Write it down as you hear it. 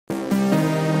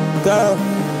go.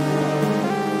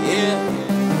 Yeah.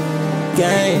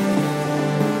 Gang.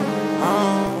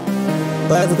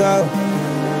 Let's go.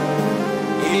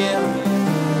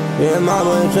 Yeah. Me and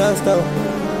Mamba and Justoo.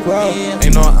 Bro.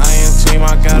 Ain't no IM team,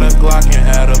 I got a Glock and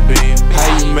add a beam.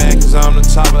 How you mad? Cause I'm the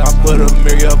top, I put a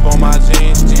mirror up on my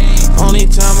jeans. Only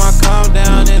time I calm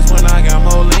down is when I got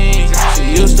more lean.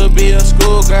 She used to be a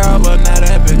schoolgirl, but now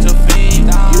that bitch a fiend.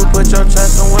 You put your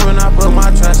trust in women, I put my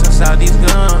trust inside these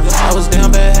guns. I was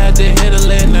down bad, had to hit a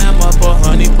lit, now I'm up a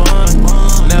honey bun.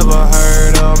 Never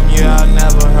heard of him, yeah, I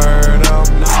never heard of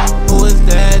him. Who is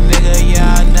that nigga?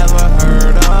 Yeah, I never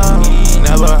heard of him.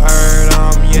 Never heard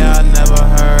of him, yeah, I never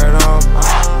heard of him.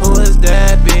 Who is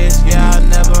that bitch? Yeah, I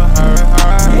never heard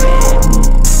her.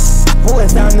 Who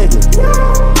is that nigga?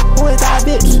 Who is that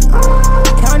bitch?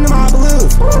 Counting my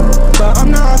blues, but I'm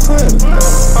not a swim.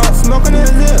 I'm smoking a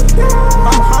zip.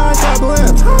 I'm high as a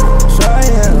blimp.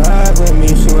 Shorty in love with me,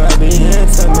 she might be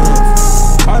intimate.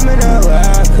 I'm in the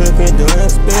lab cooking, doing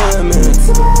experiments.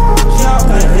 She off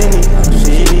the Henny,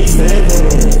 she be sipping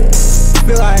it.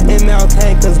 Feel like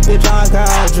MLK, cause bitch I got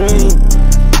a dream.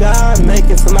 God make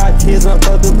it so my kids don't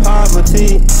go through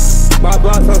poverty. My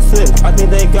block so sick, I think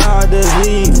they got a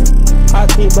disease. I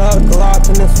keep a Glock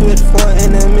in the switch for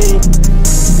an enemy.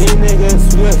 These niggas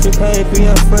swift, you can't be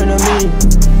a friend of me.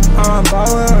 I'm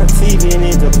ballin' on TV,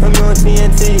 need to put me on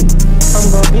TNT. I'm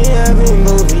gon' be in every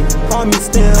movie, call me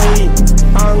Stanley.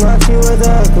 I'm like she was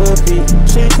a goofy,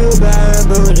 she too bad and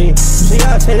bougie. She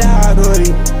got shit out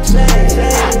booty.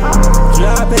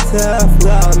 Drop it to the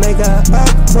floor, make her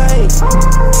upgrade.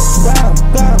 Go,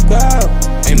 go, go.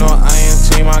 Ain't no IM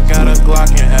team, I got a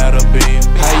Glock and add a beam.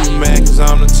 How you mad? Cause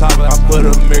I'm the top, I put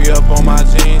a mirror up on my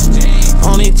jeans.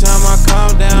 Only time I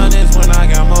calm down is when I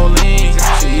got more lean.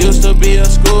 She used to be a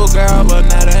schoolgirl, but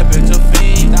now that bitch a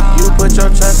fiend. You put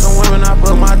your trust in women, I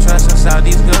put my trust inside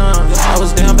these guns.